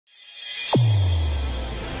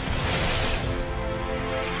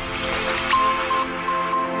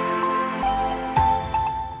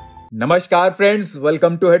नमस्कार friends,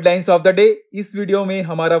 welcome to headlines of the day. इस video में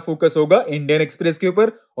हमारा फोकस होगा इंडियन एक्सप्रेस के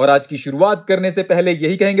ऊपर। और आज की शुरुआत करने से पहले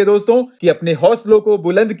यही कहेंगे दोस्तों कि अपने हौसलों को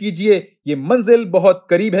बुलंद कीजिए, ये मंजिल बहुत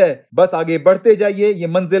करीब है, बस आगे बढ़ते जाइए, ये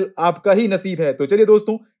मंजिल आपका ही नसीब है। तो चलिए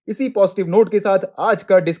दोस्तों, इसी पॉजिटिव नोट के साथ आज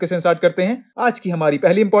का डिस्कशन स्टार्ट करते हैं। आज की हमारी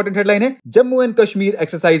पहली इंपॉर्टेंट हेडलाइन है, Jammu and Kashmir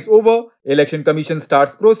exercise over, election commission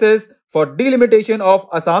starts process for delimitation of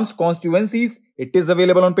Assam's constituencies. It is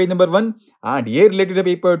available on page number 1 and here related to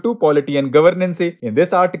paper 2 polity and governance. In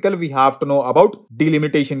this article we have to know about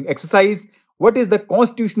delimitation exercise, what is the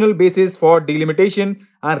constitutional basis for delimitation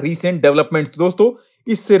and recent developments. दोस्तों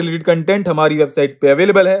इससे related content हमारी website पे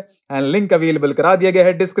available है and link available करा दिया गया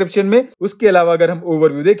है description में। उसके अलावा अगर हम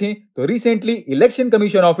ओवरव्यू देखें तो recently election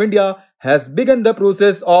commission of India has begin the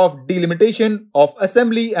process of delimitation of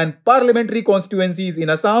assembly and parliamentary constituencies in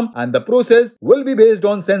Assam and the process will be based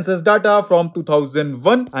on census data from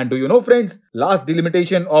 2001 and do you know friends, last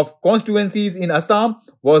delimitation of constituencies in Assam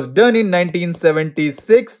was done in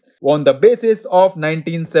 1976 on the basis of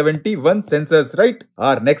 1971 census, right?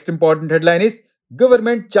 Our next important headline is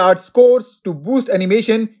government charts course to boost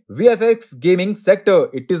animation VFX gaming sector.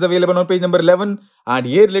 It is available on page number 11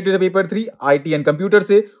 and here related to paper 3 IT and computer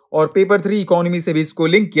से और paper 3 economy से भी इसको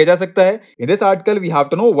link किया जा सकता है। In this article we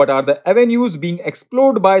have to know what are the avenues being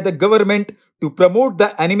explored by the government to promote the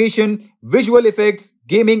animation, visual effects,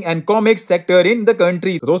 gaming and comics sector in the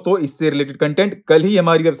country. दोस्तों इससे related content कल ही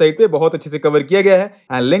हमारी website पे बहुत अच्छे से cover किया गया है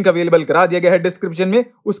एंड लिंक अवेलेबल करा दिया गया है डिस्क्रिप्शन में।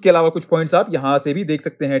 उसके अलावा कुछ पॉइंट्स आप यहाँ से भी देख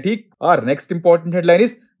सकते हैं, ठीक। और next important headline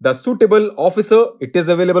is The suitable officer. It is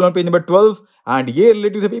available on page number 12 and ये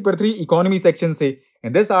related to paper 3 economy section से।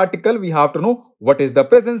 In this article we have to know what is the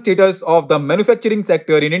present status of the manufacturing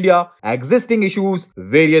sector in India, existing issues,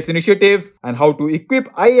 various initiatives and how to equip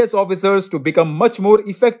IAS officers to become much more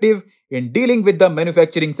effective in dealing with the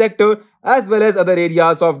manufacturing sector as well as other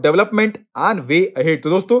areas of development and way ahead।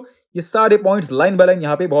 तो दोस्तों ये सारे points line by line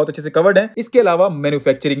यहाँ पे बहुत अच्छे से covered हैं। इसके अलावा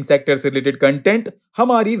मैन्युफैक्चरिंग सेक्टर से रिलेटेड कंटेंट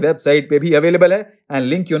हमारी वेबसाइट पे भी अवेलेबल है एंड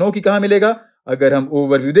लिंक यू नो कि कहाँ मिलेगा। अगर हम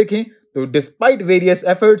ओवरव्यू देखें तो despite various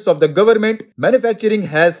efforts of the government, manufacturing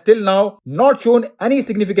has still now not shown any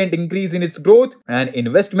significant increase in its growth and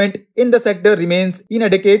investment in the sector remains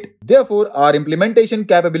इनएडिक्वेट। Therefore our implementation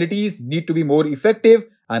capabilities need to be more effective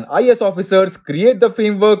and IAS officers create the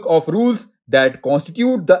framework of rules that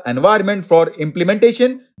constitute the environment for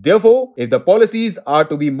implementation. Therefore, if the policies are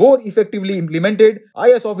to be more effectively implemented,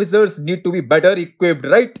 IAS officers need to be better equipped,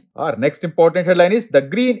 right? Our next important headline is the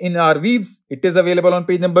green in our weaves. It is available on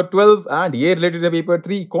page number 12 and here related to paper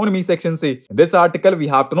 3 economy section से। In this article we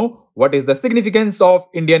have to know what is the significance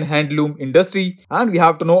of Indian handloom industry and we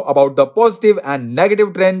have to know about the positive and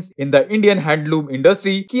negative trends in the Indian handloom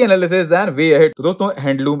industry, key analysis and way ahead। तो दोस्तों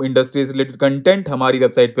handloom industry से related content हमारी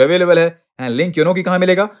website पे available है and link you know कि कहाँ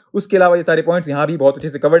मिलेगा। उसके अलावा ये सारे पॉइंट्स यहाँ भी बहुत अच्छे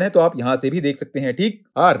से कवर्ड हैं, तो आप यहाँ से भी देख सकते हैं, ठीक।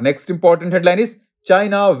 और next important headline is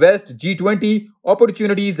China West G20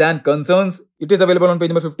 opportunities and concerns. It is available on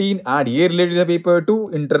page number 15 and here related to paper 2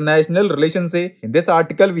 international relations से। In this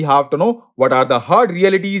article we have to know what are the hard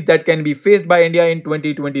realities that can be faced by India in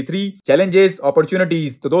 2023, challenges,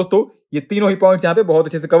 opportunities। तो दोस्तों ये तीनों ही points यहाँ पे बहुत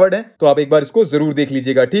अच्छे से कवर्ड हैं, तो आप एक बार इसको जरूर देख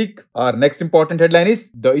लीजिएगा, ठीक। और next important headline is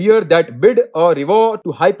the year that bid a रिवॉर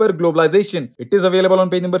to hyper globalisation. It is available on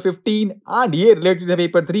page number 15 and here related to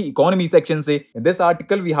paper 3 economy section से। In this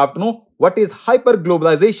article we have to know what is hyper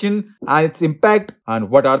globalization and its impact and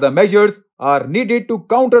what are the measures are needed to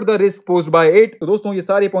counter the risk posed by it। तो दोस्तों ये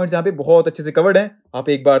सारे points यहाँ पे बहुत अच्छे से कवर्ड हैं, आप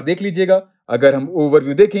एक बार देख लीजिएगा। अगर हम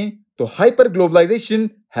ओवरव्यू देखें तो hyper globalization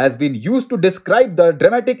has been used to describe the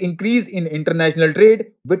dramatic increase in international trade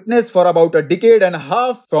witnessed for about a decade and a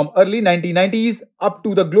half from early 1990s up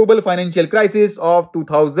to the global financial crisis of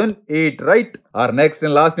 2008, right? Our next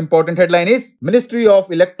and last important headline is Ministry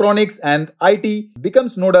of Electronics and IT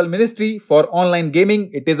becomes nodal ministry for online gaming.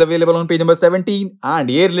 It is available on page number 17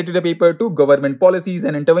 and here related to paper 2 government policies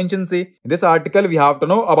and interventions से। In this article we have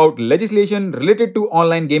to know about legislation related to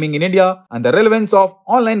online gaming in India and the relevance of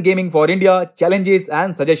online gaming for India, challenges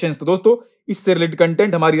and suggestions. तो दोस्तों इससे related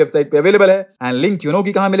content हमारी website पे available है and link you know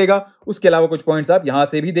कि कहाँ मिलेगा। उसके अलावा कुछ पॉइंट्स आप यहाँ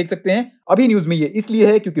से भी देख सकते हैं। अभी न्यूज में ये इसलिए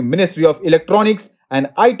है क्योंकि ministry of electronics and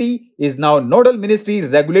IT is now nodal ministry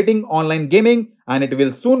regulating online gaming and it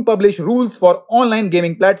will soon publish rules for online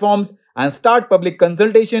gaming platforms and start public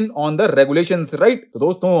consultation on the regulations, right? तो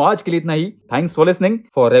दोस्तों आज के लिए इतना ही। Thanks for listening.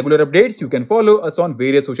 For regular updates you can follow us on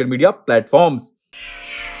various social media platforms.